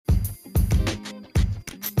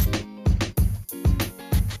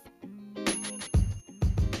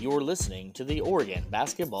You're listening to the Oregon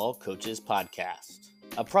Basketball Coaches Podcast,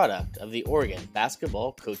 a product of the Oregon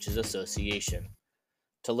Basketball Coaches Association.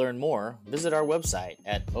 To learn more, visit our website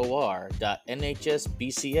at or.nhsbca.org.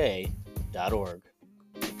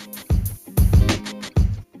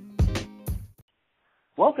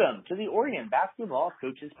 Welcome to the Oregon Basketball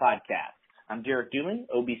Coaches Podcast. I'm Derek Dooman,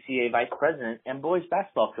 OBCA Vice President and Boys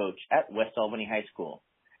Basketball Coach at West Albany High School.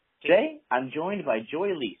 Today, I'm joined by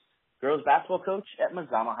Joy Lease, Girls Basketball Coach at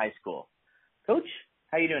Mazama High School. Coach,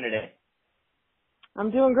 how are you doing today? I'm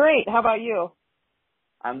doing great. How about you?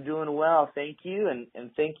 I'm doing well, thank you, and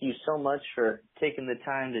thank you so much for taking the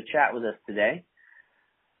time to chat with us today.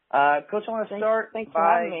 Coach, I want to start by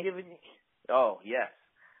giving you... Oh, yes.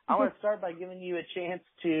 I want to start by giving you a chance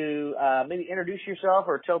to maybe introduce yourself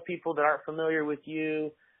or tell people that aren't familiar with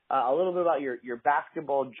you a little bit about your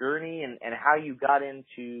basketball journey and how you got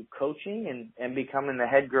into coaching and becoming the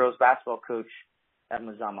head girls basketball coach at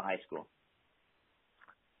Mazama High School.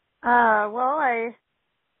 Well,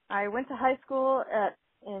 I went to high school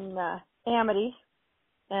in Amity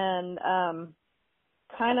and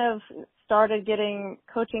kind of started getting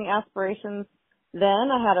coaching aspirations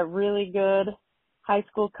then. I had a really good high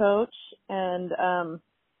school coach and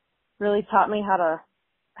really taught me how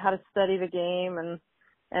to study the game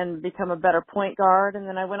and become a better point guard. And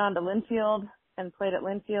then I went on to Linfield and played at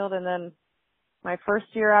Linfield. And then my first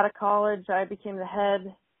year out of college, I became the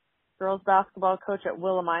head girls basketball coach at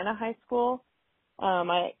Willamina High School.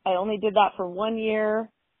 I only did that for 1 year.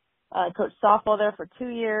 I coached softball there for 2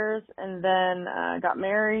 years and then got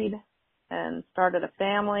married and started a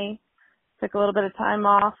family. Took a little bit of time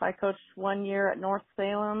off. I coached 1 year at North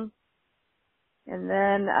Salem and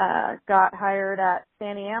then got hired at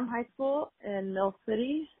Fanny Am High School in Mill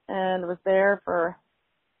City and was there for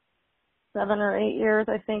 7 or 8 years,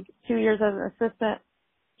 I think, 2 years as an assistant,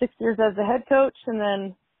 6 years as the head coach, and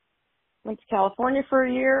then went to California for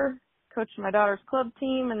a year, coached my daughter's club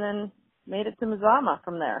team, and then made it to Mazama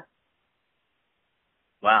from there.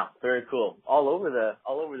 Wow, very cool. All over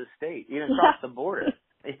the state, even across the border.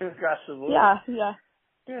 Even across the border. Yeah.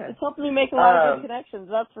 It's helped me make a lot of good connections,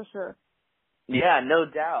 that's for sure. Yeah, no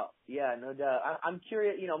doubt. I'm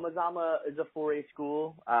curious, Mazama is a 4A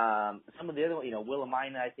school. Some of the other,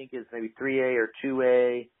 Willamina, I think, is maybe 3A or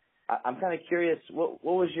 2A. I'm kind of curious, what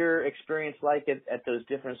was your experience like at those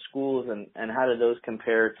different schools, and how do those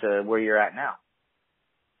compare to where you're at now?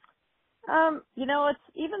 It's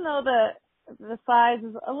even though the size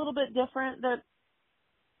is a little bit different,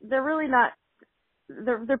 they're really not.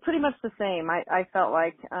 They're pretty much the same. I felt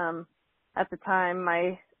like at the time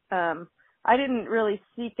I didn't really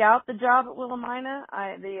seek out the job at Willamina.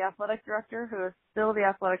 The athletic director, who is still the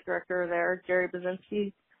athletic director there, Jerry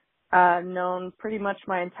Bazinski, known pretty much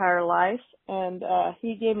my entire life, and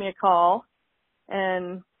he gave me a call,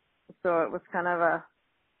 and so it was kind of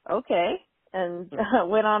okay, and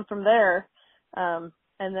went on from there, and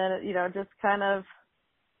then just kind of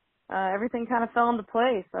everything kind of fell into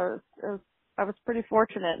place. I was pretty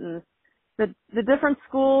fortunate, and the different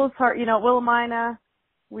schools, Willamina,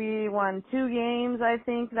 we won 2 games, I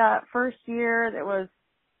think, that first year. There was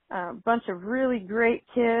a bunch of really great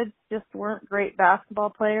kids, just weren't great basketball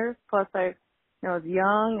players. Plus, I was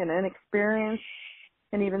young and inexperienced,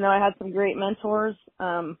 and even though I had some great mentors,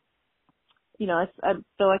 I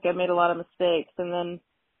feel like I made a lot of mistakes. And then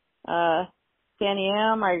Fanny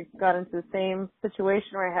Am, I got into the same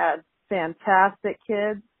situation where I had fantastic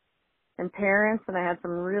kids and parents, and I had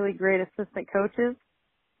some really great assistant coaches.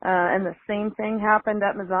 And the same thing happened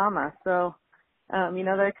at Mazama. So,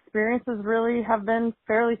 the experiences really have been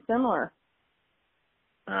fairly similar.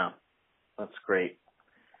 Wow, that's great.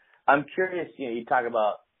 I'm curious, you talk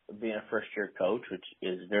about being a first-year coach, which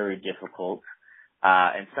is very difficult,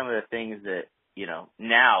 and some of the things that,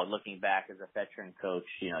 now looking back as a veteran coach,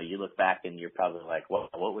 you look back and you're probably like,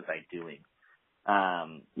 what was I doing?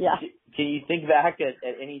 Yeah. Can you think back at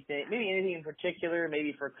anything, maybe anything in particular,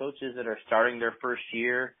 maybe for coaches that are starting their first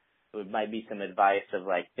year, it might be some advice of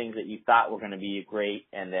like things that you thought were going to be great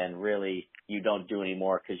and then really you don't do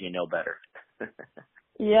anymore because you know better?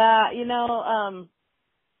 Yeah,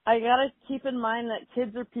 I got to keep in mind that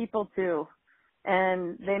kids are people too,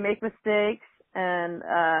 and they make mistakes, and,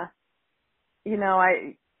 I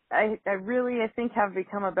really, I think, have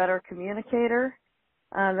become a better communicator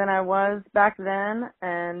than I was back then,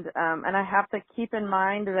 and I have to keep in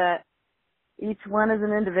mind that each one is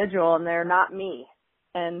an individual and they're not me.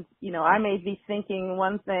 And, I may be thinking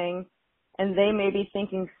one thing and they may be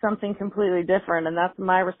thinking something completely different, and that's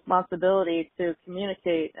my responsibility to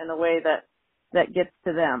communicate in a way that gets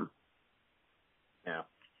to them. Yeah,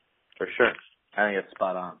 for sure. I think it's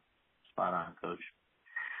spot on, Coach.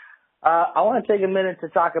 I want to take a minute to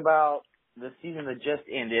talk about the season that just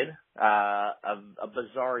ended, a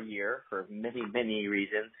bizarre year for many, many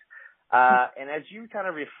reasons. And as you kind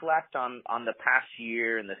of reflect on the past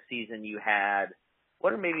year and the season you had,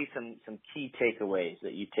 what are maybe some key takeaways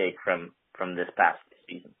that you take from this past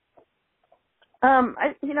season?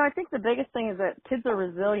 I think the biggest thing is that kids are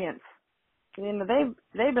resilient.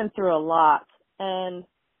 They've been through a lot, and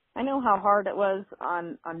I know how hard it was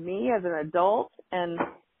on me as an adult. And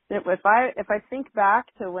if I think back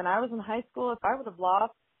to when I was in high school, if I would have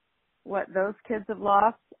lost what those kids have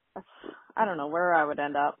lost, I don't know where I would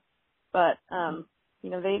end up. But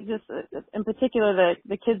they just, in particular,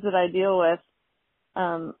 the kids that I deal with,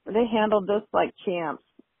 they handled this like champs.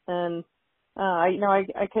 And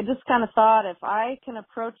I could just kind of thought, if I can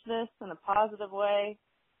approach this in a positive way,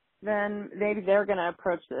 then maybe they're going to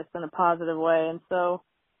approach this in a positive way. And so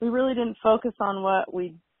we really didn't focus on what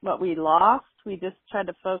we lost. We just tried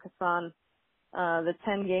to focus on the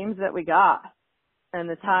 10 games that we got and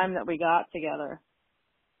the time that we got together.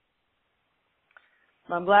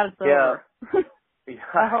 So I'm glad it's over.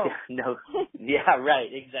 I hope. No. Yeah, right.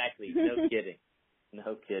 Exactly. No kidding.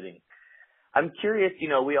 No kidding. I'm curious,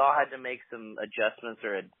 we all had to make some adjustments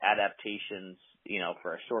or adaptations,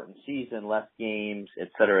 for a shortened season, less games, et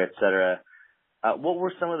cetera, et cetera. What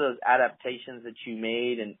were some of those adaptations that you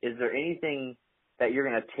made, and is there anything that you're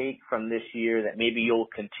going to take from this year that maybe you'll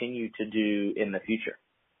continue to do in the future?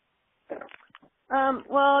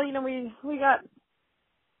 Well, we got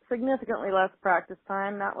significantly less practice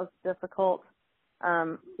time. That was difficult.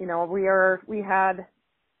 We had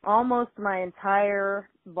almost my entire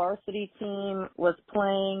varsity team was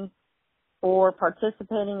playing or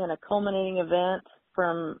participating in a culminating event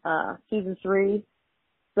from season 3.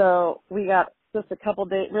 So we got just a couple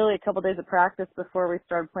days of practice before we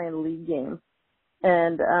started playing the league game.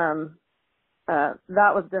 And that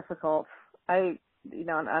was difficult. And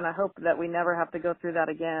I hope that we never have to go through that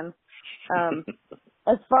again.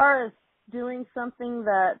 As far as doing something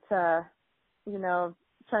that,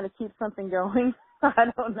 trying to keep something going, I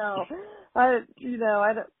don't know. I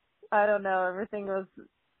don't know. Everything was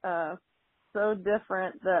so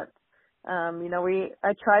different that,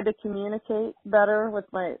 I tried to communicate better with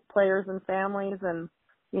my players and families, and,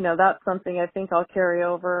 that's something I think I'll carry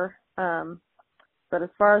over. But as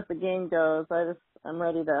far as the game goes, I'm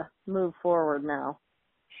ready to move forward now.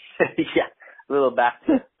 Yeah, a little back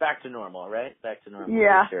to normal, right? Back to normal.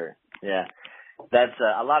 Yeah. For sure. Yeah. That's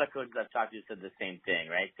a lot of coaches I've talked to said the same thing,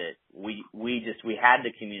 right? That we had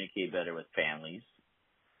to communicate better with families,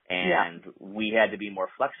 and we had to be more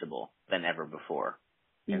flexible than ever before.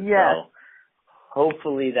 And so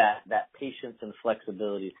hopefully that patience and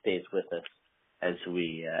flexibility stays with us as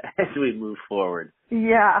we move forward.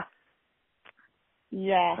 Yeah.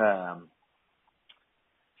 Yeah.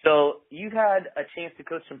 So you've had a chance to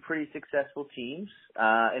coach some pretty successful teams.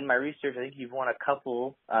 In my research, I think you've won a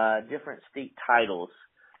couple different state titles.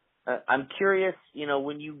 I'm curious,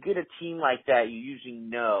 when you get a team like that, you usually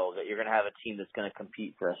know that you're going to have a team that's going to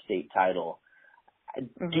compete for a state title.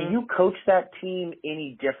 Mm-hmm. Do you coach that team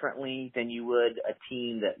any differently than you would a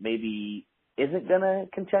team that maybe isn't going to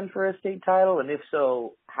contend for a state title? And if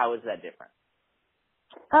so, how is that different?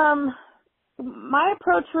 My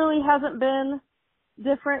approach really hasn't been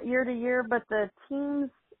different year to year, but the team's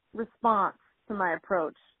response to my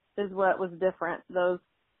approach is what was different. I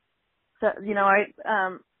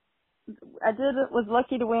was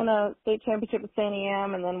lucky to win a state championship with St.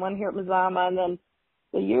 E.M. and then one here at Mazama, and then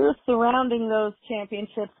the years surrounding those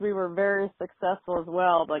championships, we were very successful as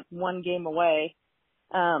well, like one game away.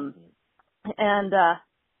 My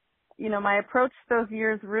approach those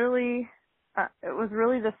years really, it was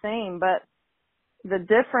really the same, but the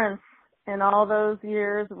difference in all those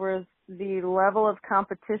years was the level of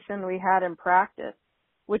competition we had in practice,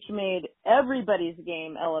 which made everybody's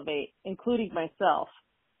game elevate, including myself.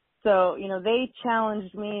 So, they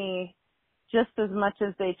challenged me just as much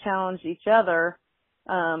as they challenged each other,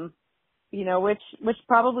 which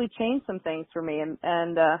probably changed some things for me and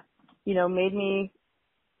made me,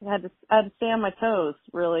 I had to stay on my toes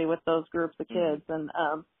really with those groups of kids. And,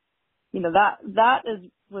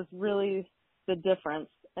 was really the difference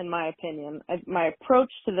in my opinion. My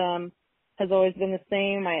approach to them has always been the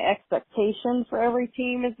same. My expectation for every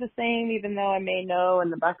team is the same, even though I may know in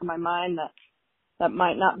the back of my mind that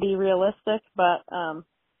might not be realistic, but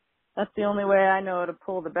that's the only way I know to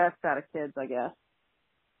pull the best out of kids, I guess.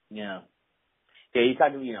 Yeah. Yeah, you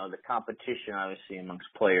talked about, the competition obviously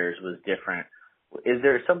amongst players was different. Is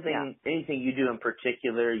there anything you do in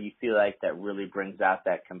particular you feel like that really brings out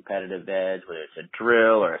that competitive edge, whether it's a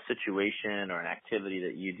drill or a situation or an activity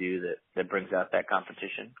that you do that brings out that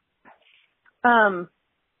competition?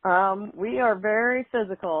 We are very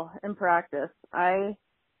physical in practice. I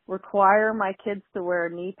require my kids to wear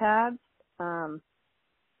knee pads,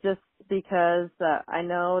 just because I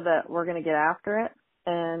know that we're going to get after it,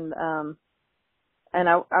 and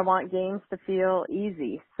I want games to feel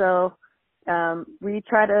easy. So we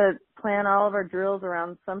try to plan all of our drills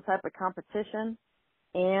around some type of competition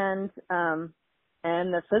and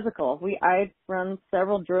the physical. I run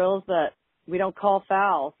several drills that we don't call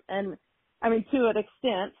fouls, and I mean, to an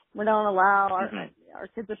extent, we don't allow our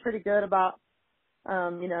kids are pretty good about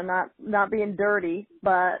not being dirty,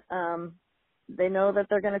 but they know that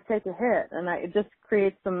they're going to take a hit, and it just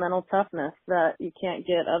creates some mental toughness that you can't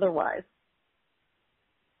get otherwise.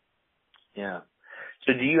 Yeah.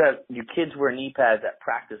 So do kids wear knee pads at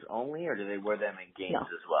practice only, or do they wear them in games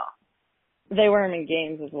as well? They wear them in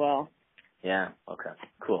games as well. Yeah. Okay.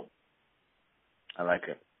 Cool. I like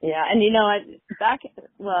it. Yeah, and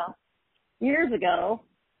years ago,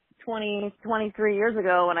 23 years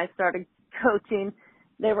ago when I started coaching,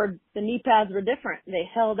 the knee pads were different. They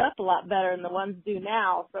held up a lot better than the ones do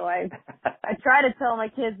now. So I try to tell my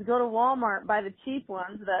kids, go to Walmart, buy the cheap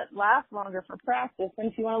ones that last longer for practice.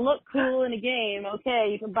 And if you want to look cool in a game, okay,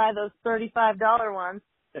 you can buy those $35 ones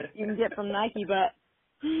you can get from Nike, but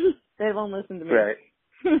they won't listen to me. Right.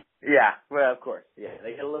 Yeah, well, of course. Yeah,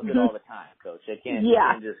 they gotta look good all the time, Coach. They can't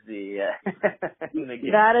just be in the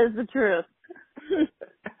game. That is the truth.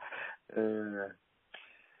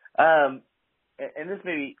 And this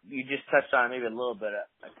maybe you just touched on maybe a little bit.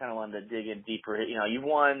 I kind of wanted to dig in deeper. You know, you've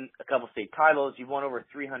won a couple state titles. You've won over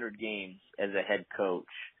 300 games as a head coach.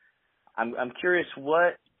 I'm curious,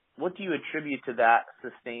 what do you attribute to that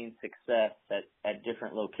sustained success at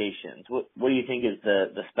different locations? What do you think is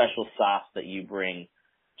the special sauce that you bring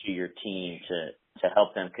to your team to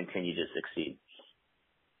help them continue to succeed?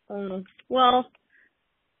 Well,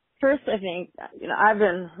 first, I think, I've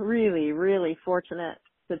been really, really fortunate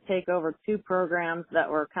to take over two programs that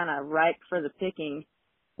were kind of ripe for the picking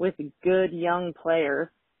with good young players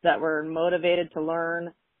that were motivated to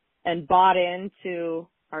learn and bought into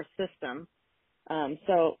our system.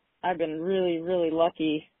 So I've been really, really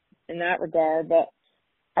lucky in that regard. But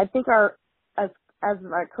I think as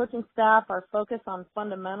our coaching staff, our focus on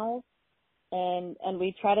fundamentals and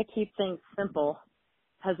we try to keep things simple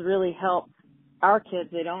has really helped our kids.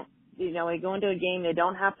 They don't, they go into a game, they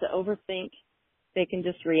don't have to overthink. They can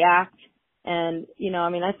just react. And,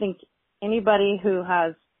 I think anybody who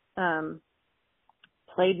has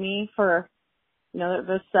played me for,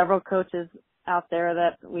 there's several coaches out there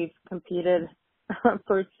that we've competed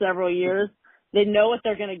for several years. They know what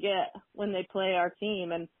they're going to get when they play our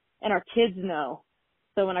team, and our kids know.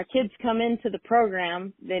 So when our kids come into the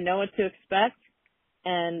program, they know what to expect.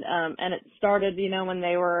 And it started, when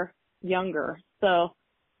they were younger. So,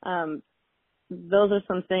 those are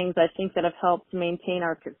some things I think that have helped maintain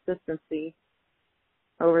our consistency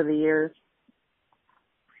over the years.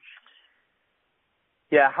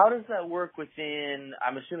 Yeah, how does that work within,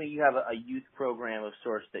 I'm assuming you have a youth program of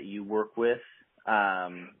sorts that you work with.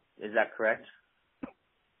 Is that correct?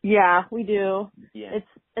 Yeah, we do. Yeah.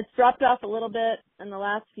 It's dropped off a little bit in the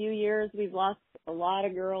last few years. We've lost a lot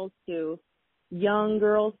of young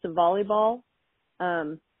girls to volleyball.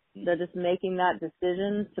 They're just making that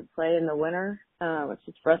decision to play in the winter, which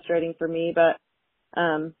is frustrating for me. But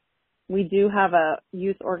we do have a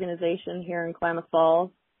youth organization here in Klamath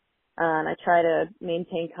Falls, and I try to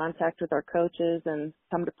maintain contact with our coaches and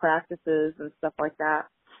come to practices and stuff like that.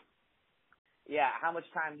 Yeah, how much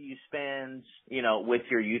time do you spend, with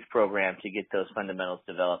your youth program to get those fundamentals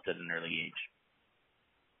developed at an early age?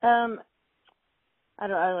 I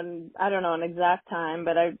don't know an exact time,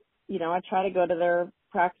 but I try to go to their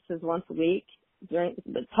practices once a week.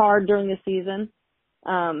 It's hard during the season.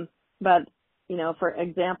 But, for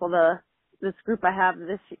example, this group I have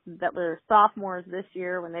that were sophomores this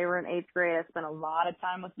year when they were in 8th grade, I spent a lot of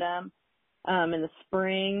time with them. In the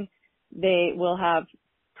spring, they will have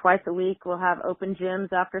twice a week, we'll have open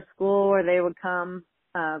gyms after school where they would come,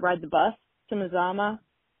 ride the bus to Mazama.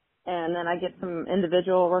 And then I get some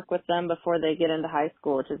individual work with them before they get into high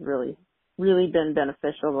school, which has really, really been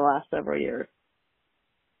beneficial the last several years.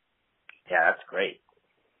 Yeah, that's great.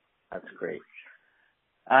 That's great.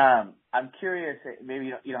 I'm curious,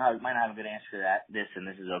 maybe you might not have a good answer to this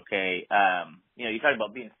is okay. You talk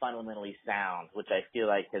about being fundamentally sound, which I feel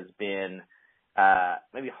like has been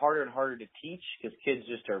maybe harder and harder to teach because kids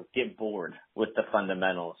just get bored with the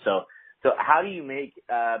fundamentals. So how do you make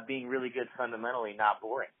being really good fundamentally not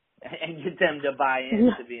boring and get them to buy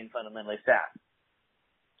into being fundamentally sound?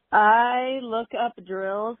 I look up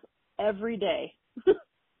drills every day.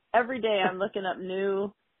 Every day I'm looking up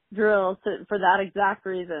new drills for that exact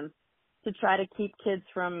reason, to try to keep kids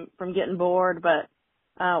from getting bored, but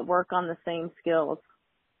work on the same skills.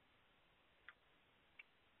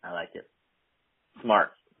 I like it.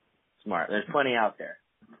 Smart. There's plenty out there.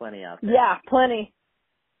 Yeah, plenty.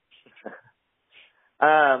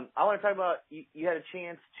 I want to talk about, you had a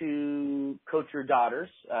chance to coach your daughters,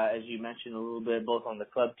 as you mentioned a little bit, both on the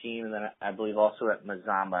club team and then I believe also at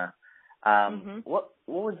Mazama. What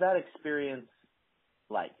was that experience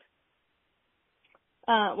like?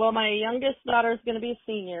 Well, my youngest daughter is going to be a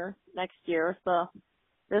senior next year, so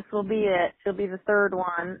this will be it. She'll be the third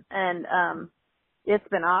one, and it's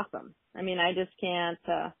been awesome. I mean, I just can't,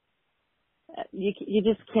 you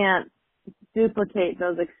just can't duplicate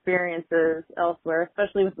those experiences elsewhere,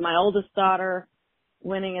 especially with my oldest daughter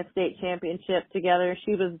winning a state championship together.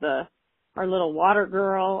 She was our little water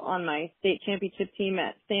girl on my state championship team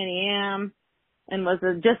at Sandy Am and was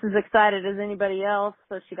just as excited as anybody else.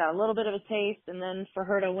 So she got a little bit of a taste, and then for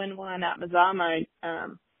her to win one at Mazama,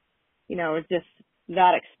 you know, it's just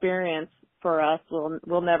that experience for us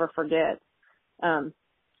we'll never forget.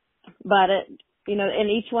 But you know, and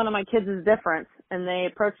each one of my kids is different, and they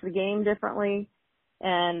approach the game differently.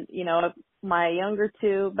 And, you know, my younger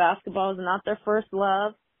two, basketball is not their first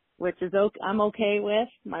love, which is I'm okay with.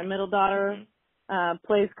 My middle daughter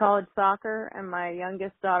plays college soccer, and my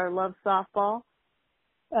youngest daughter loves softball.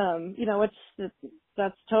 You know,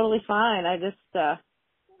 that's totally fine.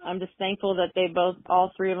 I'm just thankful that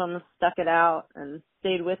all three of them stuck it out and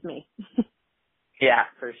stayed with me. Yeah,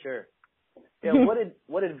 for sure. Yeah,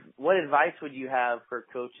 what advice would you have for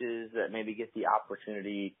coaches that maybe get the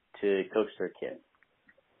opportunity to coach their kids?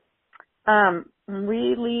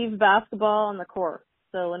 We leave basketball on the court.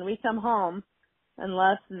 So when we come home,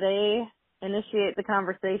 unless they initiate the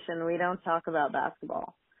conversation, we don't talk about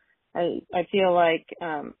basketball. I feel like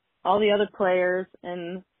all the other players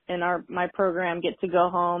in my program get to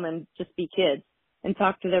go home and just be kids and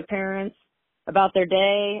talk to their parents about their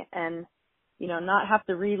day and, you know, not have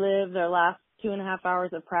to relive their last 2.5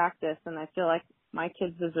 hours of practice. And I feel like my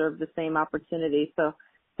kids deserve the same opportunity. So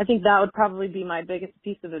I think that would probably be my biggest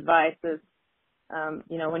piece of advice is,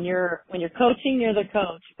 you know, when you're coaching, you're the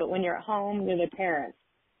coach, but when you're at home, you're the parent.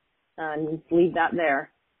 And you just leave that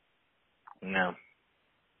there. No.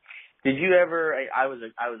 Did you ever? I was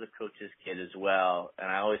a coach's kid as well, and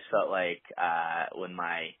I always felt like when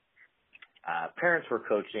my parents were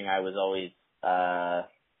coaching, I was always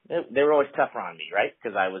they were always tougher on me, right?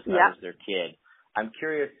 Because I was their kid. I'm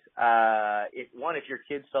curious if your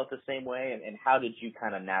kids felt the same way, and how did you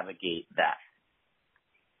kind of navigate that?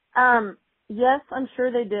 Yes, I'm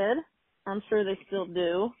sure they did. I'm sure they still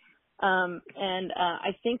do. And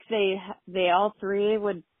I think they all three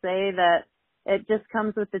would say that it just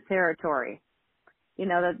comes with the territory. You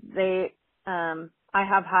know, that I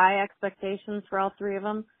have high expectations for all three of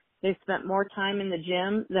them. They've spent more time in the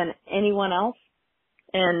gym than anyone else.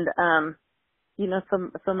 And, you know,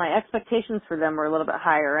 so my expectations for them were a little bit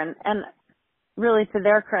higher. And really, to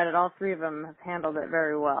their credit, all three of them have handled it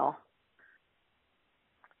very well.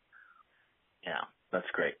 Yeah, that's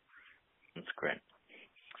great. That's great.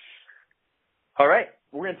 All right,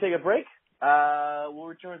 we're going to take a break. We'll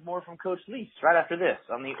return with more from Coach Lease right after this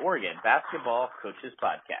on the Oregon Basketball Coaches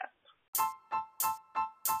Podcast.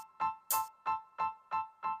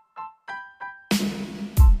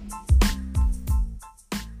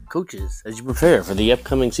 Coaches, as you prepare for the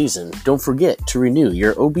upcoming season, don't forget to renew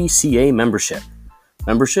your OBCA membership.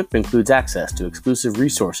 Membership includes access to exclusive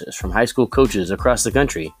resources from high school coaches across the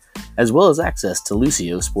country, as well as access to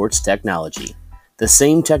Lucio Sports Technology, the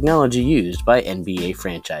same technology used by NBA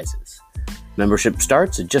franchises. Membership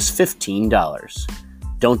starts at just $15.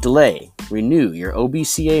 Don't delay. Renew your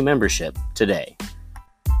OBCA membership today.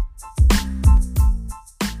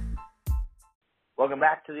 Welcome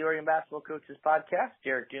back to the Oregon Basketball Coaches Podcast.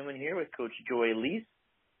 Derek Duman here with Coach Joy Lease.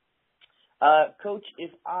 Coach,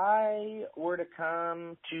 if I were to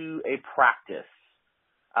come to a practice,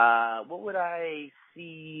 what would I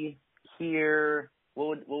see, hear?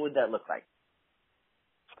 What would that look like?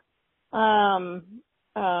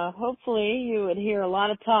 Hopefully you would hear a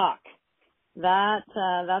lot of talk.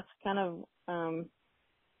 That's kind of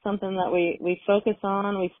something that we focus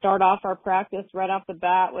on. We start off our practice right off the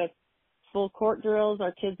bat with full court drills.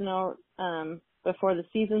 Our kids know before the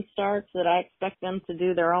season starts that I expect them to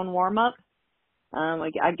do their own warm-up.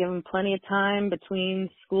 I give them plenty of time between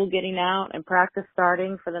school getting out and practice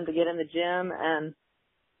starting for them to get in the gym and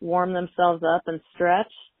warm themselves up and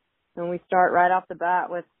stretch. And we start right off the bat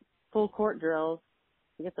with full court drills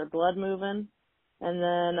to get their blood moving. And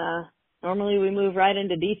then normally we move right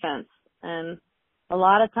into defense. And a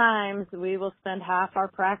lot of times we will spend half our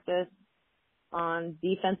practice on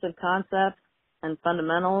defensive concepts and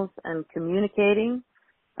fundamentals and communicating,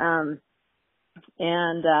 and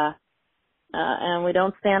we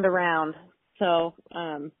don't stand around. So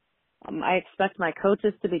I expect my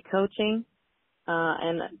coaches to be coaching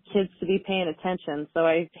and kids to be paying attention. So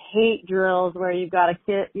I hate drills where you got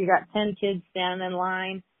 10 kids standing in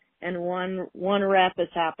line and one rep is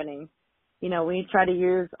happening. You know, we try to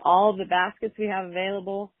use all the baskets we have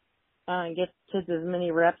available and get kids as many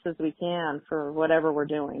reps as we can for whatever we're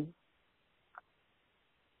doing.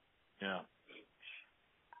 Yeah.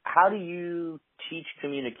 How do you teach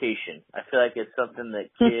communication? I feel like it's something that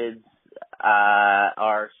kids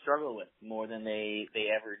are struggle with more than they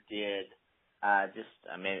ever did.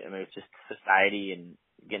 It's just society and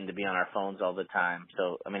getting to be on our phones all the time.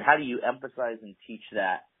 So, how do you emphasize and teach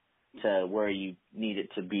that to where you need it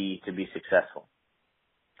to be successful?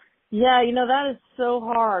 Yeah, that is so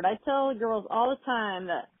hard. I tell girls all the time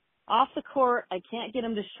that off the court, I can't get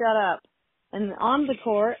them to shut up. And on the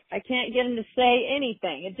court, I can't get them to say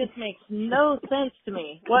anything. It just makes no sense to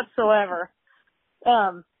me whatsoever.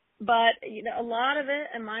 But, a lot of it,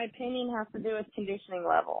 in my opinion, has to do with conditioning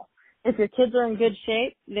level. If your kids are in good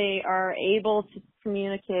shape, they are able to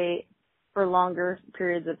communicate for longer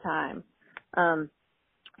periods of time.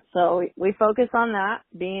 So we focus on that,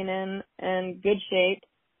 being in good shape.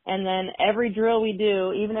 And then every drill we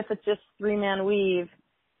do, even if it's just 3-man weave,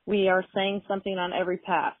 we are saying something on every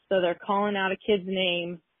pass. So they're calling out a kid's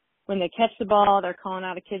name. When they catch the ball, they're calling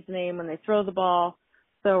out a kid's name when they throw the ball.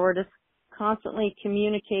 So we're just constantly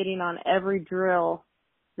communicating on every drill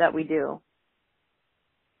that we do.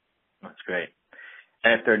 That's great.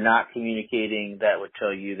 And if they're not communicating, that would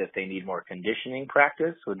tell you that they need more conditioning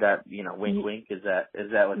practice. Would that, wink, wink? Is that what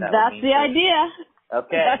that would mean? That's the idea.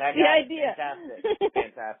 Okay. That's the idea.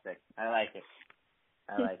 Fantastic. I like it.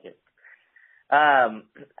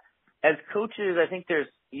 As coaches, I think there's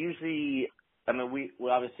usually, we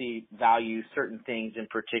obviously value certain things in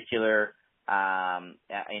particular.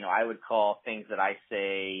 I would call things that I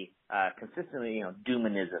say consistently,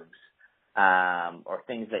 doomanisms. Or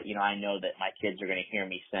things that, I know that my kids are going to hear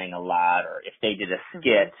me saying a lot, or if they did a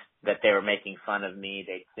skit that they were making fun of me,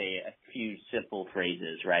 they'd say a few simple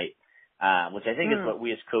phrases, right? Which I think is what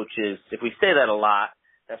we as coaches, if we say that a lot,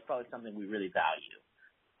 that's probably something we really value.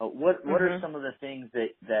 What are some of the things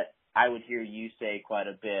that I would hear you say quite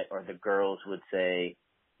a bit, or the girls would say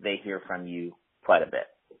they hear from you quite a bit?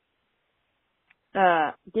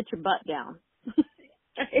 Get your butt down.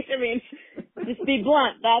 Just be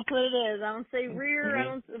blunt. That's what it is. I don't say rear. I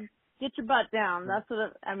don't get your butt down. That's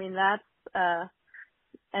what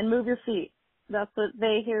and move your feet. That's what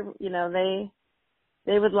they hear.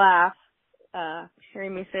 They would laugh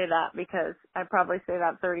hearing me say that, because I probably say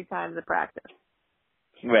that 30 times a practice.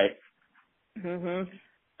 Right.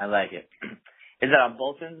 I like it. Is that on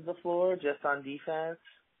both ends of the floor, just on defense?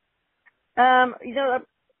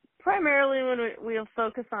 Primarily when we'll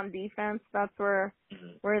focus on defense, that's where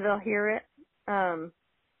they'll hear it.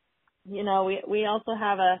 We also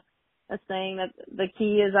have a saying that the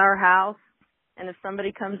key is our house, and if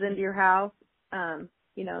somebody comes into your house,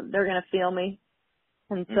 they're gonna feel me,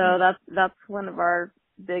 and so that's one of our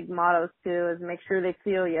big mottos too, is make sure they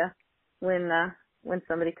feel you when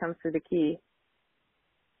somebody comes through the key.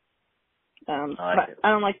 I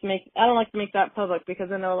don't like to make that public,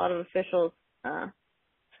 because I know a lot of officials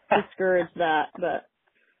discourage that, but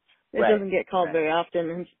it doesn't get called very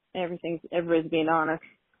often, and everybody's being honest.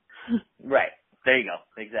 Right. There you go.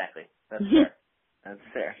 Exactly. That's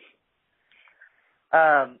fair.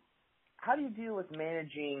 How do you deal with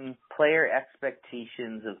managing player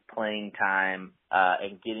expectations of playing time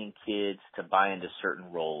and getting kids to buy into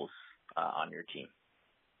certain roles on your team?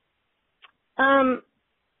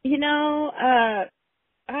 We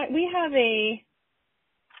have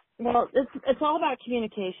it's all about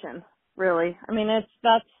communication, really.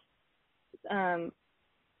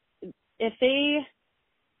 If they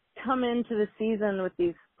come into the season with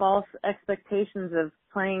these false expectations of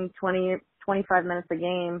playing 20, 25 minutes a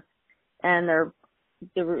game, and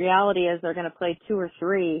the reality is they're going to play 2 or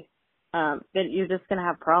 3, then you're just going to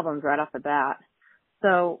have problems right off the bat.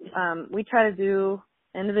 So we try to do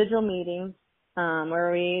individual meetings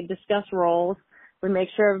where we discuss roles. We make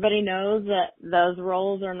sure everybody knows that those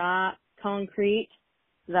roles are not concrete,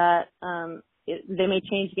 that they may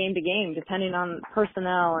change game to game depending on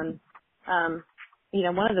personnel. And,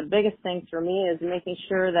 one of the biggest things for me is making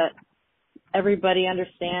sure that everybody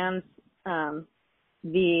understands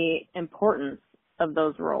the importance of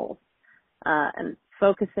those roles and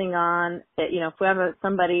focusing on, if we have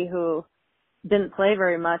somebody who didn't play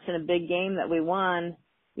very much in a big game that we won,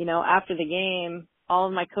 after the game, all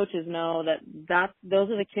of my coaches know that those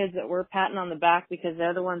are the kids that we're patting on the back because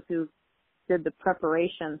they're the ones who did the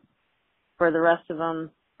preparation for the rest of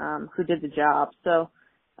them, who did the job. So,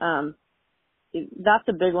 that's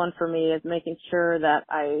a big one for me, is making sure that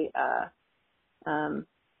I,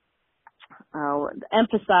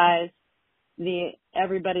 emphasize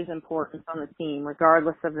everybody's importance on the team,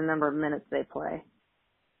 regardless of the number of minutes they play.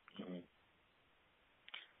 Mm-hmm.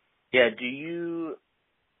 Yeah. Do you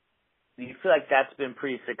feel like that's been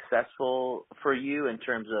pretty successful for you in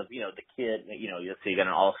terms of, the kid, let's say you got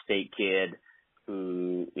an all-state kid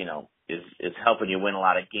who, is helping you win a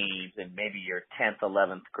lot of games, and maybe your 10th,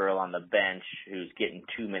 11th girl on the bench who's getting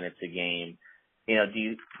 2 minutes a game. Do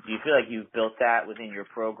you feel like you've built that within your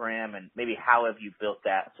program, and maybe how have you built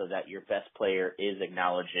that so that your best player is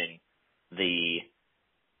acknowledging the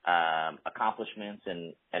accomplishments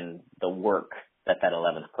and the work that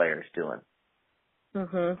 11th player is doing?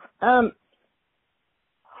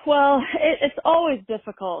 Well, it's always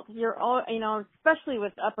difficult. You're all, especially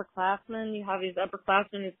with upperclassmen, you have these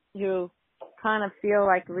upperclassmen who kind of feel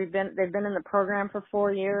like they've been in the program for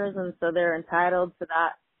 4 years, and so they're entitled to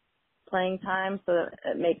that playing time, so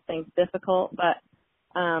it makes things difficult. But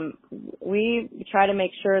we try to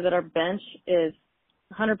make sure that our bench is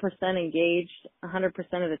 100% engaged 100% of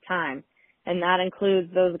the time, and that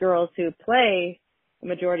includes those girls who play the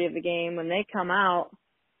majority of the game. When they come out,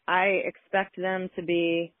 I expect them to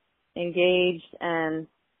be engaged and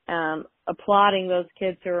applauding those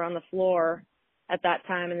kids who are on the floor at that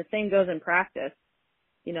time. And the same goes in practice,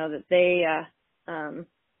 that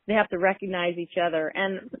they have to recognize each other.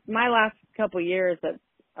 And my last couple of years, the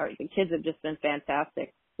kids have just been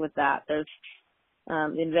fantastic with that. They're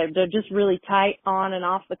just really tight on and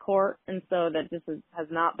off the court, and so that just has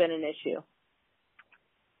not been an issue.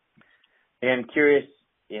 And I'm curious,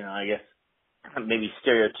 I guess maybe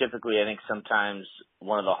stereotypically, I think sometimes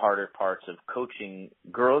one of the harder parts of coaching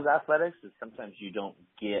girls athletics is sometimes you don't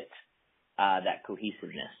get that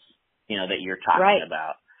cohesiveness, that you're talking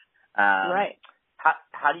about. Right.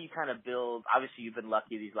 How do you kind of build? Obviously, you've been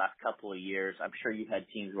lucky these last couple of years. I'm sure you've had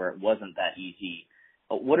teams where it wasn't that easy.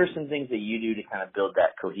 But what are some things that you do to kind of build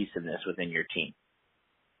that cohesiveness within your team?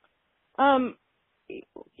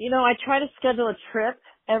 I try to schedule a trip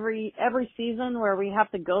every season where we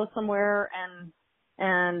have to go somewhere,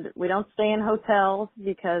 and we don't stay in hotels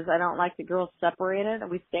because I don't like the girls separated,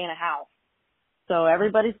 and we stay in a house. So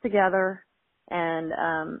everybody's together, and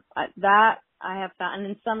I have found,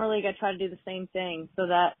 and in summer league I try to do the same thing, so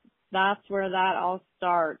that's where that all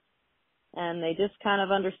starts. And they just kind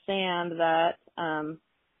of understand that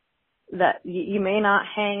that you may not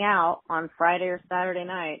hang out on Friday or Saturday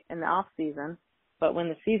night in the off season, but when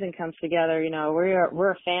the season comes together,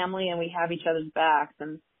 we're a family and we have each other's backs.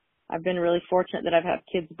 And I've been really fortunate that I've had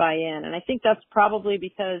kids buy in, and I think that's probably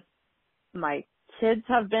because my kids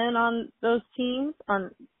have been on those teams,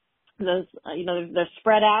 on those, they're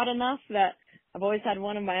spread out enough that I've always had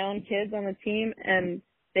one of my own kids on the team, and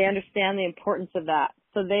they understand the importance of that.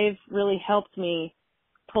 So they've really helped me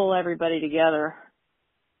pull everybody together.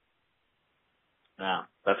 Wow,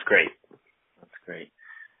 that's great. That's great.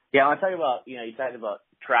 Yeah, I want to talk about, you talked about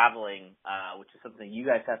traveling, which is something you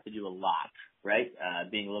guys have to do a lot, right?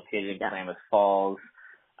 Being located in Klamath Falls.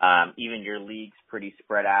 Even your league's pretty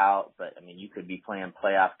spread out, but you could be playing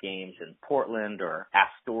playoff games in Portland or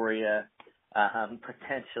Astoria,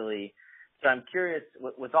 potentially. So I'm curious,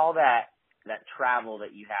 with all that travel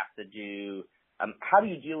that you have to do, how do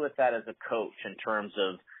you deal with that as a coach in terms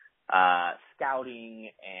of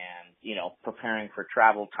scouting and, preparing for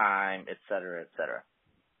travel time, et cetera, et cetera?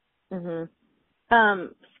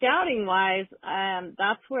 Scouting wise,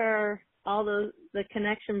 that's where all the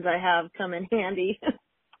connections I have come in handy.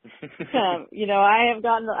 I've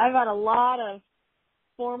had a lot of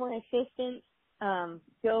former assistants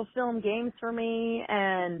go film games for me,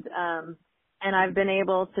 and I've been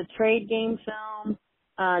able to trade game film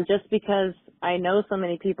just because I know so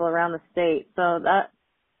many people around the state. So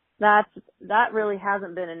that really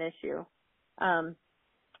hasn't been an issue.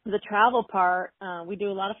 The travel part, we do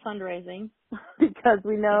a lot of fundraising because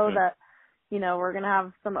we know that, we're going to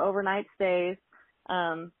have some overnight stays,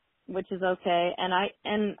 which is okay.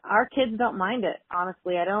 And our kids don't mind it.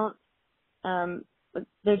 Honestly, I don't,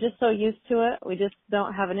 they're just so used to it. We just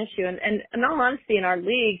don't have an issue. And in all honesty, in our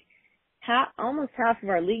league, almost half of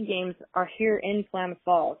our league games are here in Klamath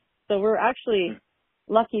Falls. So we're actually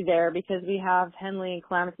lucky there because we have Henley and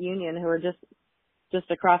Klamath Union who are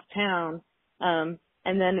just across town.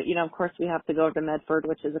 And then, of course we have to go to Medford,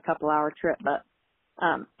 which is a couple-hour trip, but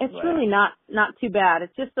It's Right. really not too bad.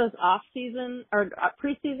 It's just those off-season or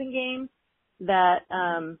preseason games that,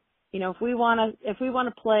 if we want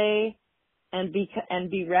to play and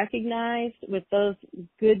be recognized with those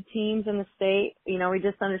good teams in the state, we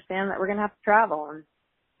just understand that we're going to have to travel,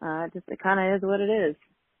 and it kind of is what it is.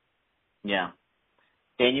 Yeah.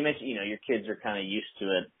 Dan, you mentioned, your kids are kind of used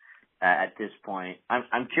to it at this point.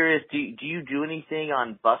 I'm curious, do you do anything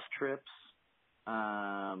on bus trips,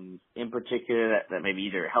 in particular that maybe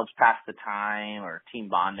either helps pass the time or team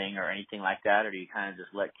bonding or anything like that, or do you kind of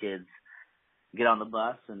just let kids get on the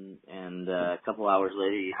bus and a couple hours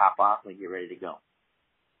later you hop off and get ready to go?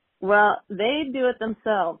 Well, they do it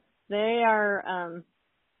themselves. They are,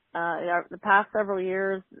 the past several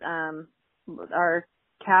years, our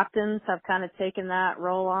captains have kind of taken that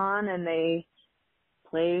role on, and they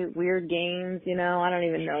play weird games, I don't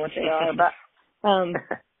even know what they are, but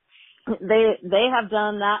they have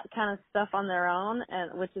done that kind of stuff on their own,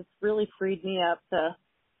 and which has really freed me up to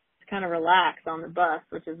kind of relax on the bus,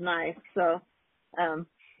 which is nice. So I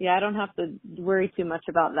don't have to worry too much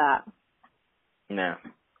about that. No,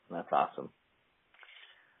 that's awesome.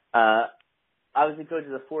 Obviously, coach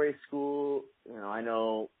of the 4A school, I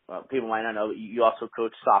know people might not know, but you also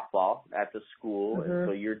coach softball at the school, Mm-hmm. and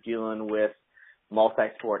so you're dealing with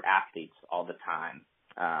multi-sport athletes all the time,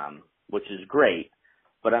 which is great.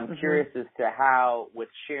 But I'm curious as to how, with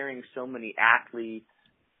sharing so many athletes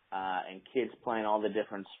and kids playing all the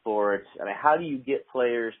different sports, how do you get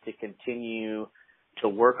players to continue to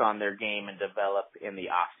work on their game and develop in the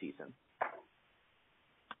off season?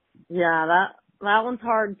 Yeah, that one's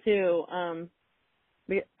hard too.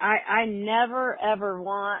 I never ever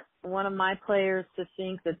want one of my players to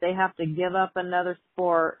think that they have to give up another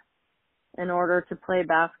sport in order to play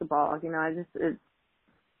basketball.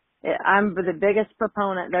 I'm the biggest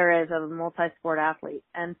proponent there is of a multi-sport athlete.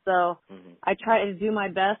 And so I try to do my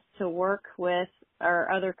best to work with our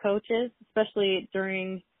other coaches, especially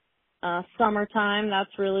during summertime.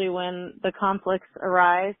 That's really when the conflicts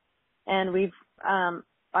arise. And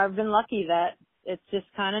I've been lucky that it's just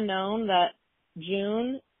kind of known that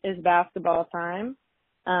June is basketball time.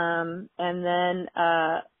 And then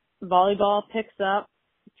volleyball picks up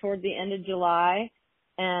toward the end of July.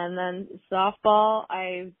 And then softball,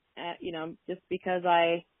 just because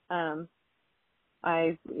I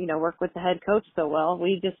work with the head coach so well,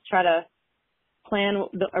 we just try to plan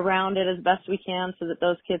around it as best we can so that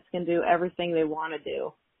those kids can do everything they want to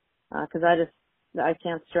do. Cause I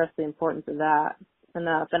can't stress the importance of that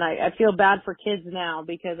enough. And I feel bad for kids now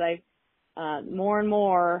because more and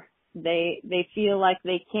more they feel like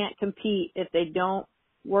they can't compete if they don't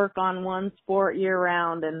work on one sport year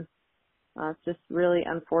round. And it's just really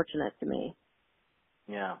unfortunate to me.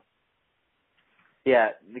 Yeah. Yeah,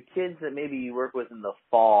 the kids that maybe you work with in the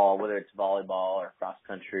fall, whether it's volleyball or cross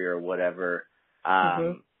country or whatever,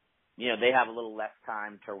 they have a little less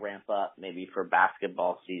time to ramp up maybe for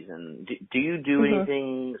basketball season. Do you do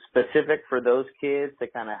anything specific for those kids to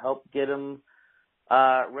kind of help get them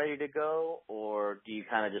ready to go, or do you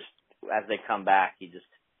kind of just, as they come back, you just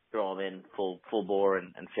throw them in full bore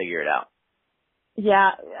and figure it out?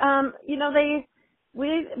 Yeah, we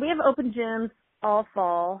have open gyms all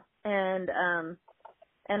fall, and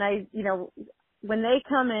I, when they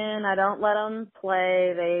come in, I don't let them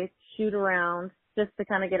play. They shoot around just to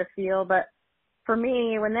kind of get a feel. But for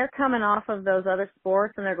me, when they're coming off of those other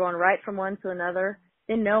sports and they're going right from one to another,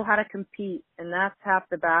 they know how to compete, and that's half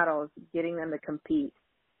the battle, is getting them to compete.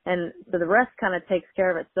 And so the rest kind of takes care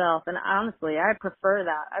of itself. And honestly, I prefer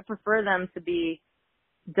that. I prefer them to be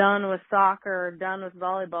done with soccer, done with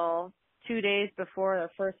volleyball 2 days before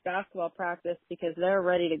their first basketball practice, because they're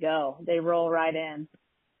ready to go. They roll right in.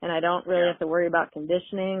 And I don't really have to worry about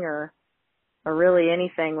conditioning or really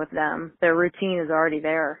anything with them. Their routine is already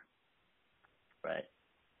there. Right.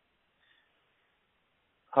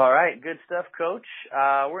 All right. Good stuff, Coach.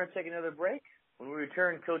 We're going to take another break. When we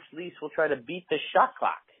return, Coach Lease will try to beat the shot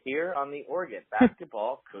clock here on the Oregon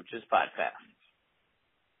Basketball Coaches Podcast.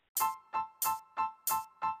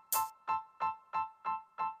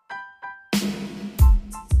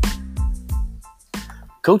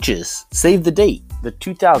 Coaches, save the date. The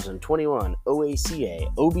 2021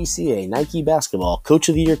 OACA OBCA Nike Basketball Coach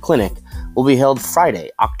of the Year Clinic will be held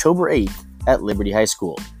Friday, October 8th at Liberty High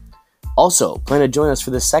School. Also, plan to join us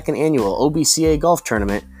for the second annual OBCA Golf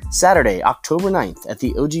Tournament Saturday, October 9th at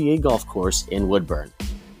the OGA Golf Course in Woodburn.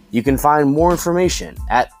 You can find more information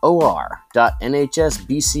at or.nhsbca.org.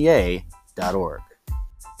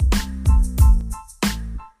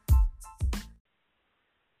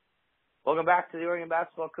 Welcome back to the Oregon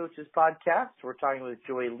Basketball Coaches Podcast. We're talking with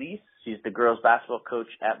Joy Lease. She's the girls basketball coach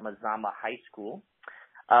at Mazama High School.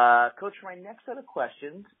 Coach, for my next set of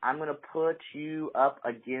questions, I'm going to put you up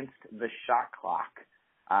against the shot clock.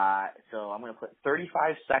 So I'm going to put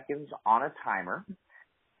 35 seconds on a timer,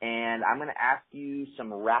 and I'm going to ask you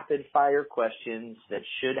some rapid-fire questions that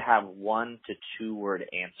should have 1 to 2 word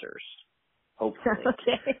answers, hopefully.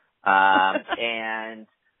 Okay. And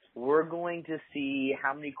we're going to see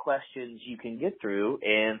how many questions you can get through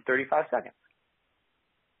in 35 seconds.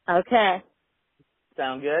 Okay.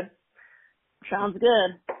 Sound good? Sounds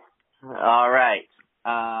good. All right.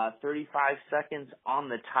 35 seconds on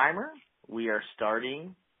the timer. We are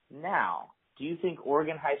starting now. Do you think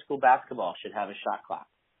Oregon high school basketball should have a shot clock?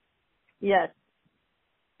 Yes.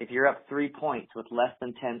 If you're up 3 points with less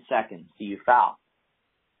than 10 seconds, do you foul?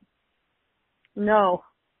 No.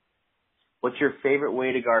 What's your favorite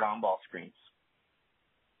way to guard on-ball screens?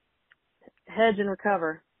 Hedge and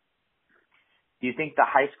recover. Do you think the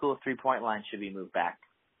high school three-point line should be moved back?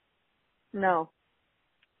 No.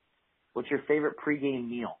 What's your favorite pregame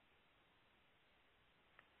meal?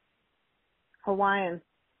 Hawaiian.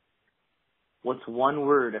 What's one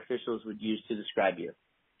word officials would use to describe you?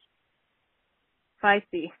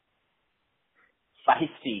 Feisty.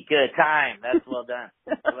 Feisty. Good time. That's well done.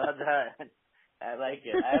 Well done. I like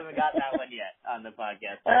it. I haven't got that one yet on the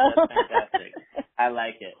podcast. That's fantastic. I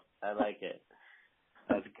like it.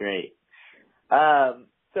 That's great.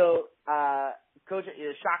 Coach,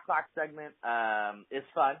 the shot clock segment is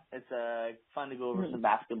fun. It's fun to go over some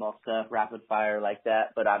basketball stuff, rapid fire like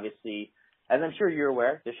that. But obviously, as I'm sure you're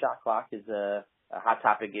aware, the shot clock is a hot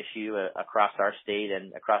topic issue across our state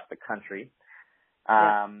and across the country.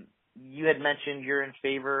 You had mentioned you're in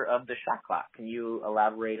favor of the shot clock. Can you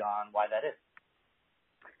elaborate on why that is?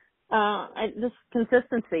 Just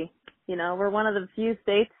consistency. You know, we're one of the few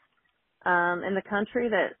states in the country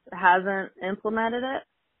that hasn't implemented it.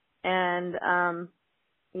 And,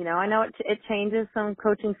 you know, I know it changes some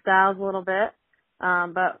coaching styles a little bit,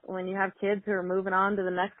 but when you have kids who are moving on to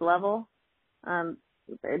the next level,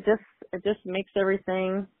 it just makes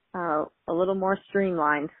everything a little more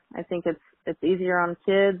streamlined. I think it's easier on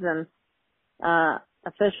kids and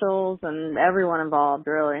officials and everyone involved,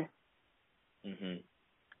 really. Mhm.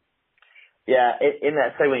 Yeah, in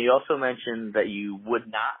that segment, you also mentioned that you would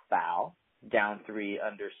not foul down 3,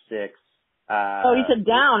 under 6. Oh, you said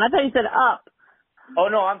down. I thought you said up. Oh,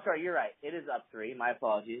 no, I'm sorry. You're right. It is up 3. My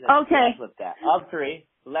apologies. Okay. I flipped that. Up 3.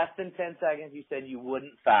 Less than 10 seconds, you said you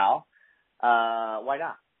wouldn't foul. Why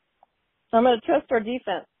not? I'm going to trust our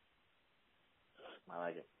defense. I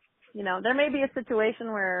like it. You know, there may be a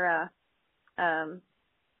situation where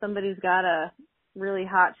somebody's got a really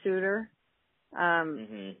hot shooter,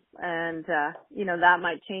 and, you know, that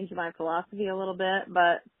might change my philosophy a little bit,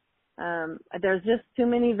 but there's just too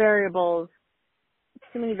many variables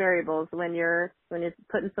when you're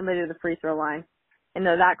putting somebody to the free throw line and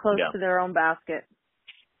they're that close to their own basket.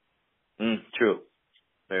 True.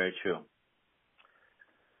 Very true.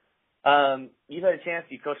 You've had a chance.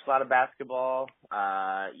 You coached a lot of basketball.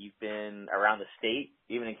 You've been around the state,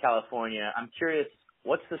 even in California. I'm curious,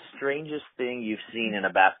 what's the strangest thing you've seen in a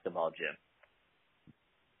basketball gym?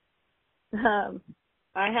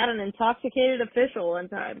 I had an intoxicated official one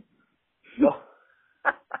time. Oh.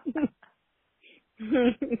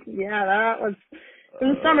 Yeah, that was in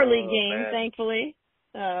the summer league game, thankfully.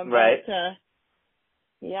 Right. But,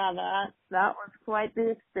 yeah, that was quite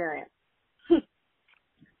the experience.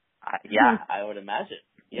 Yeah, I would imagine.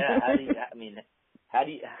 Yeah, how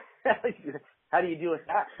do you deal with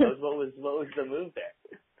that? What was the move there?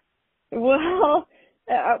 Well,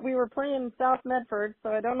 we were playing South Medford, so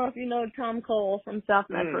I don't know if you know Tom Cole from South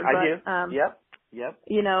Medford. I do. Yep.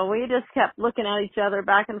 You know, we just kept looking at each other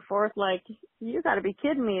back and forth like, you got to be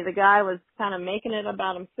kidding me. The guy was kind of making it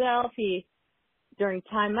about himself. During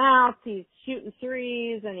timeouts, he's shooting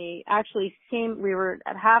threes, and he actually we were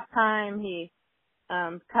at halftime. He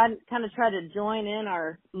kind of tried to join in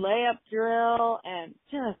our layup drill, and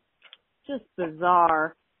just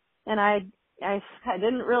bizarre. And I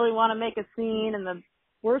didn't really want to make a scene, and the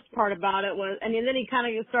worst part about it was, and then he kind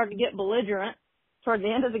of started to get belligerent toward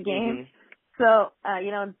the end of the game. So,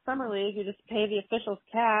 you know, in summer league, you just pay the officials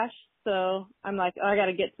cash. So I'm like, I got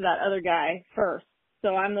to get to that other guy first.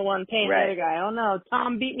 So I'm the one paying the other guy. Oh no,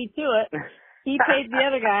 Tom beat me to it. He paid the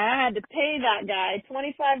other guy. I had to pay that guy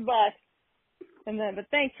 $25. And then, but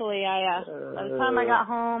thankfully, by the time I got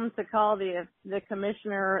home to call the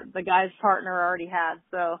commissioner, the guy's partner already had.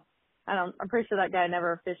 So I'm pretty sure that guy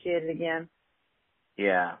never officiated again.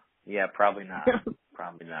 Yeah, probably not.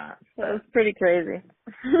 Probably not. That was pretty crazy.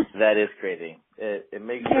 That is crazy. It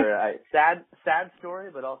makes for a sad story,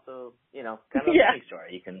 but also, you know, kind of a funny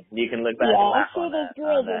story. You can look back and laugh I'm sure on those that.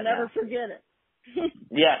 girls will never forget it.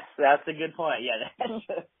 Yes, that's a good point. Yeah, that's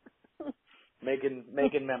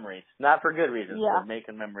making memories, not for good reasons, but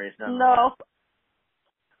making memories nonetheless.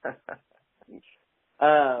 No.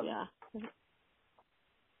 Yeah.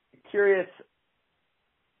 Curious,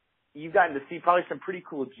 you've gotten to see probably some pretty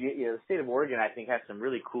cool. The state of Oregon, I think, has some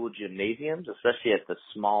really cool gymnasiums, especially at the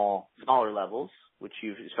smaller levels, which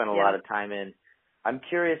you've spent a lot of time in. I'm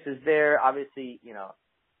curious, is there obviously,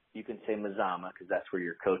 you can say Mazama because that's where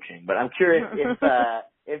you're coaching. But I'm curious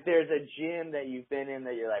if there's a gym that you've been in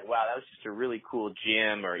that you're like, wow, that was just a really cool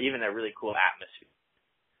gym, or even a really cool atmosphere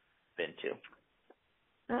you've been to.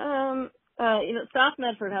 South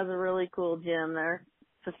Medford has a really cool gym. Their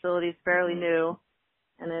facility's fairly new,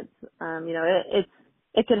 and it's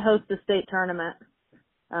it could host a state tournament.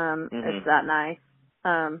 It's that nice.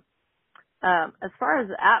 As far as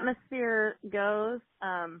the atmosphere goes,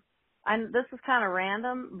 this is kind of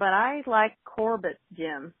random, but I like Corbett's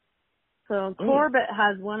gym. So Corbett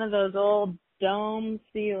has one of those old dome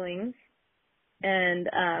ceilings, and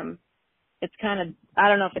it's kind of, I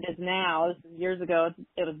don't know if it is now, this is years ago,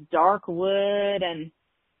 it was dark wood and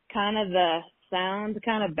kind of the sound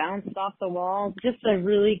kind of bounced off the walls. Just a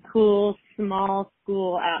really cool, small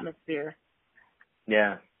school atmosphere.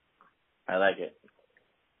 Yeah, I like it.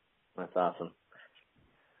 That's awesome.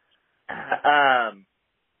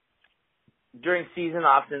 During season,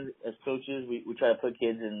 often as coaches, we try to put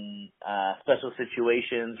kids in special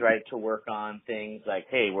situations, right, to work on things like,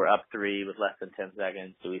 hey, we're up 3 with less than 10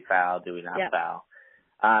 seconds. Do we foul? Do we not foul?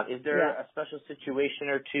 Is there a special situation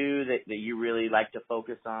or two that you really like to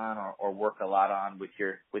focus on or work a lot on with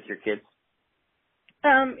your kids?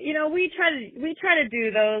 We try to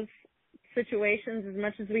do those situations as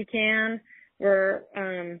much as we can. We're,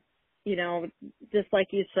 just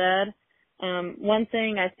like you said, one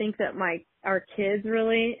thing I think that our kids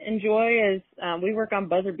really enjoy is we work on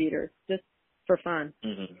buzzer beaters just for fun.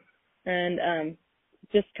 Mm-hmm. And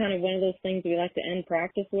just kind of one of those things we like to end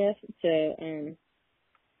practice with in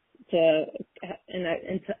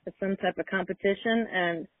some type of competition.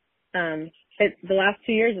 And the last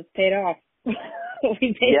 2 years it's paid off. We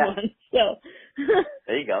made one. So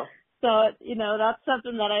there you go. So, that's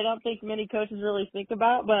something that I don't think many coaches really think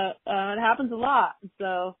about, but it happens a lot.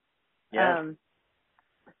 So,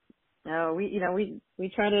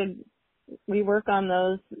 we work on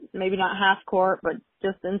those, maybe not half court, but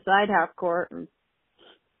just inside half court, and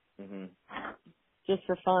just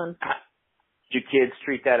for fun. Do kids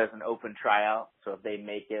treat that as an open tryout? So if they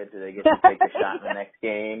make it, do they get to take a shot in the next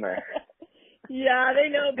game? Or yeah, they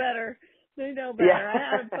know better. They know better. Yeah. I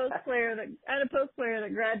had a post player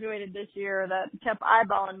that graduated this year that kept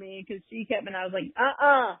eyeballing me because she kept, and I was like,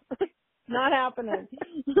 not happening.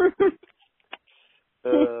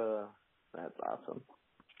 That's awesome.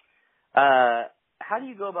 How do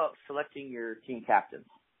you go about selecting your team captains?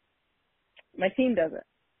 My team does it.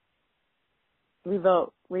 We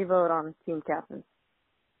vote. We vote on team captains.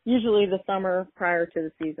 Usually the summer prior to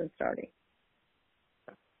the season starting.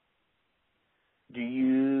 Do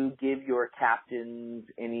you give your captains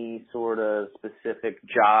any sort of specific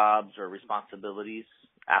jobs or responsibilities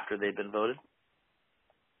after they've been voted?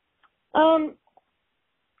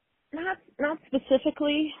 Not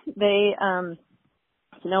specifically. They,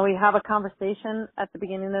 we have a conversation at the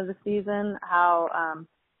beginning of the season how,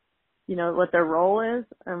 what their role is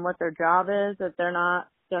and what their job is. That they're not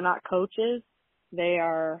coaches.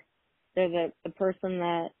 They're the person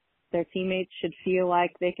that their teammates should feel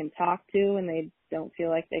like they can talk to, and they don't feel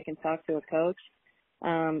like they can talk to a coach.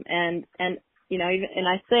 And I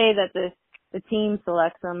say that the team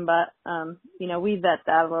selects them, but, we vet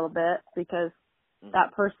that a little bit because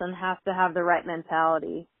that person has to have the right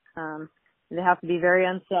mentality. They have to be very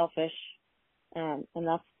unselfish. And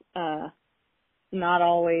that's, not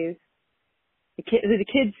always the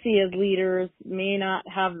kids see as leaders may not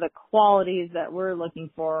have the qualities that we're looking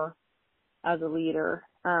for as a leader.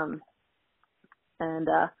 So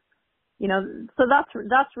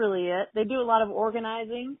that's really it. They do a lot of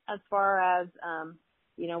organizing as far as,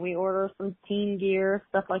 we order some team gear,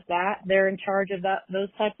 stuff like that. They're in charge of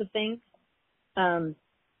those types of things. But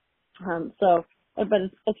as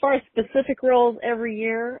far as specific roles every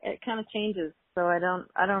year, it kind of changes. So I don't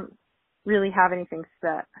really have anything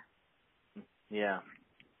set. Yeah.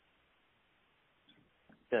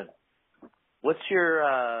 Good. What's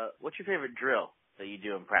your favorite drill that you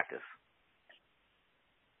do in practice?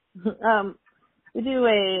 We do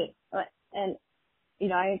I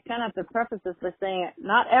kind of have to preface this by saying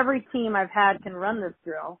not every team I've had can run this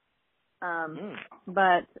drill.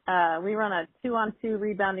 But we run a 2-on-2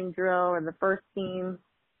 rebounding drill where the first team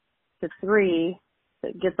to 3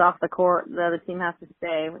 that gets off the court, the other team has to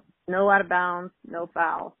stay. no out of bounds, no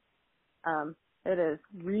fouls. It is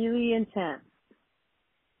really intense.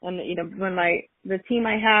 And, when the team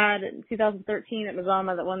I had in 2013 at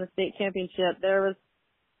Mazama that won the state championship, there was,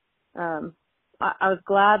 I was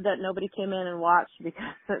glad that nobody came in and watched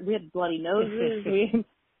because we had bloody noses.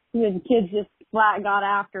 we had kids just flat got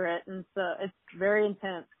after it. And so it's very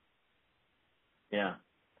intense. Yeah.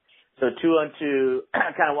 So 2-on-2,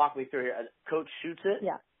 kind of walk me through here. Coach shoots it?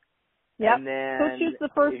 Yeah. Yep. And then Coach shoots the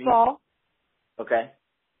first ball. Okay.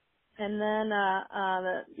 And then,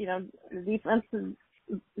 the defense is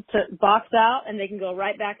to box out and they can go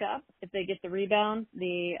right back up if they get the rebound.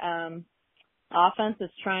 The offense is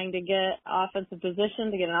trying to get offensive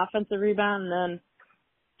position to get an offensive rebound, and then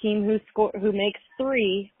team who makes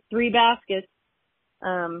three baskets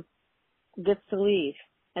gets to leave,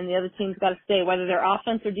 and the other team's got to stay, whether they're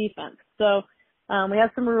offense or defense. So we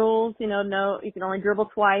have some rules. No, you can only dribble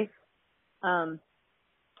twice. And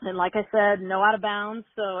like I said, no out of bounds.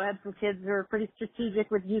 So I had some kids who are pretty strategic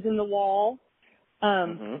with using the wall.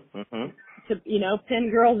 To,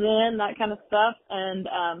 pin girls in, that kind of stuff. And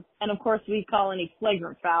of course we call any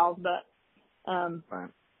flagrant fouls, but, right.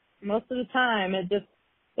 Most of the time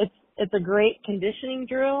it's a great conditioning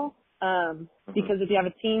drill. Because if you have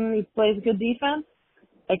a team who plays good defense,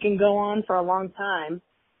 it can go on for a long time.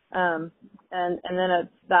 And then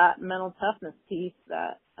it's that mental toughness piece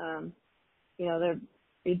that,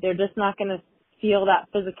 they're just not going to feel that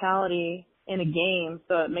physicality in a game.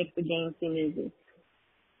 So it makes the game seem easy.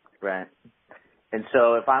 Right. And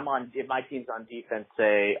so if my team's on defense,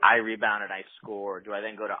 say I rebound and I score, do I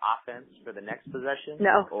then go to offense for the next possession?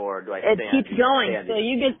 No. Or do I It keeps going.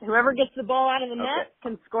 So whoever gets the ball out of the net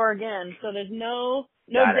can score again. So there's no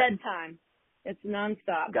dead time. It's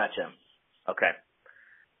nonstop. Gotcha. Okay.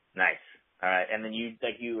 Nice. All right. And then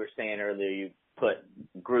like you were saying earlier, you put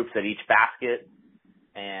groups at each basket,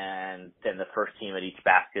 and then the first team at each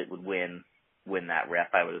basket would win that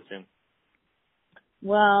rep, I would assume.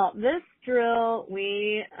 Well, this drill,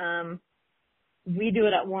 we do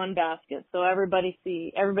it at one basket, so everybody's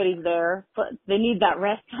there, but they need that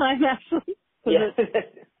rest time actually. Yeah.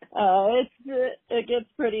 It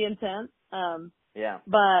gets pretty intense. Yeah.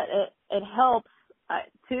 But it helps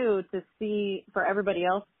too to see for everybody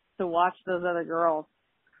else to watch those other girls.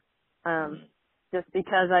 Just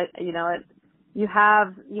because you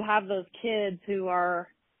have those kids who are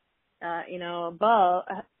above,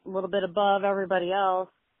 a little bit above everybody else,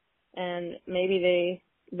 and maybe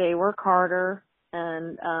they work harder,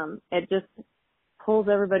 and it just pulls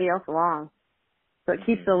everybody else along. So it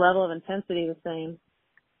keeps the level of intensity the same.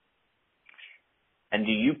 And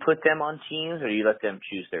do you put them on teams, or do you let them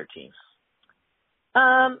choose their teams?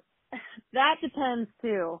 That depends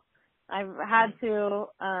too. I've had to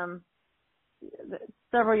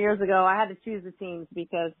several years ago. I had to choose the teams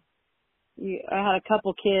because I had a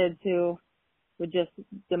couple kids who would just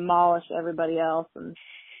demolish everybody else and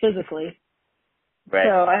physically. Right.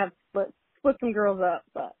 So I have split some girls up,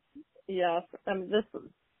 but yes, this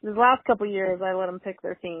last couple of years I let them pick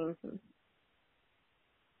their teams.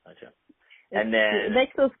 Gotcha. And then it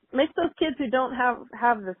makes those kids who don't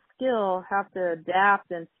have the skill have to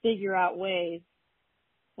adapt and figure out ways,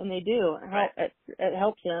 and they do. It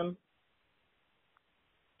helps them.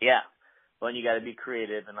 Yeah. Well, and you got to be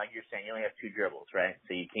creative, and like you're saying, you only have 2 dribbles, right?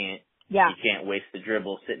 So you can't waste the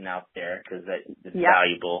dribble sitting out there because it's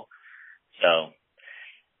valuable. So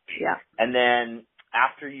yeah. And then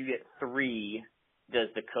after you get 3, does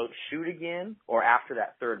the coach shoot again, or after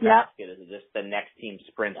that third basket, is it just the next team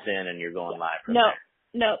sprints in and you're going live from there?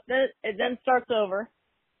 No. It then starts over.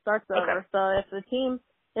 Okay. So if the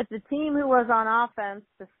team who was on offense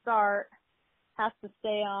to start has to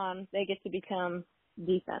stay on, they get to become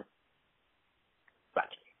defense.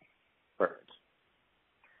 Gotcha. Perfect.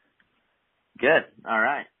 Good. All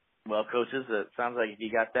right. Well, coaches, it sounds like if you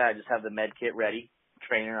got that, just have the med kit ready,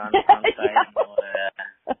 trainer on site,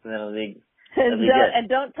 and that'll be good. And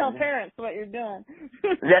don't tell parents what you're doing.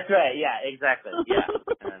 That's right. Yeah, exactly. Yeah.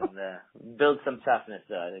 And build some toughness.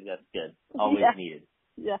 I think that's good. Always needed.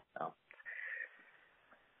 Yeah. So.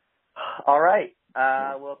 All right.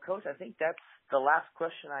 Well, Coach, I think that's the last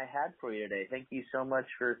question I had for you today. Thank you so much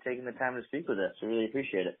for taking the time to speak with us. I really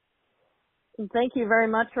appreciate it. Thank you very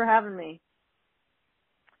much for having me.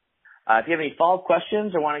 If you have any follow-up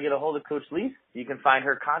questions or want to get a hold of Coach Lease, you can find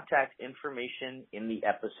her contact information in the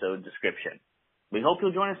episode description. We hope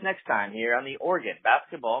you'll join us next time here on the Oregon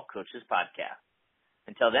Basketball Coaches Podcast.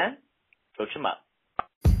 Until then, coach 'em up.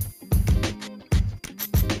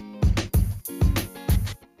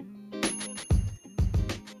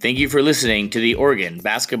 Thank you for listening to the Oregon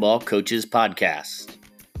Basketball Coaches Podcast.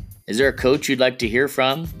 Is there a coach you'd like to hear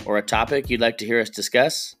from or a topic you'd like to hear us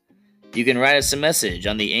discuss? You can write us a message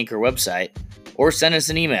on the Anchor website or send us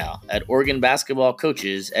an email at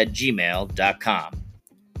OregonBasketballCoaches@gmail.com.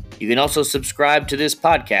 You can also subscribe to this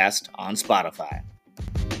podcast on Spotify.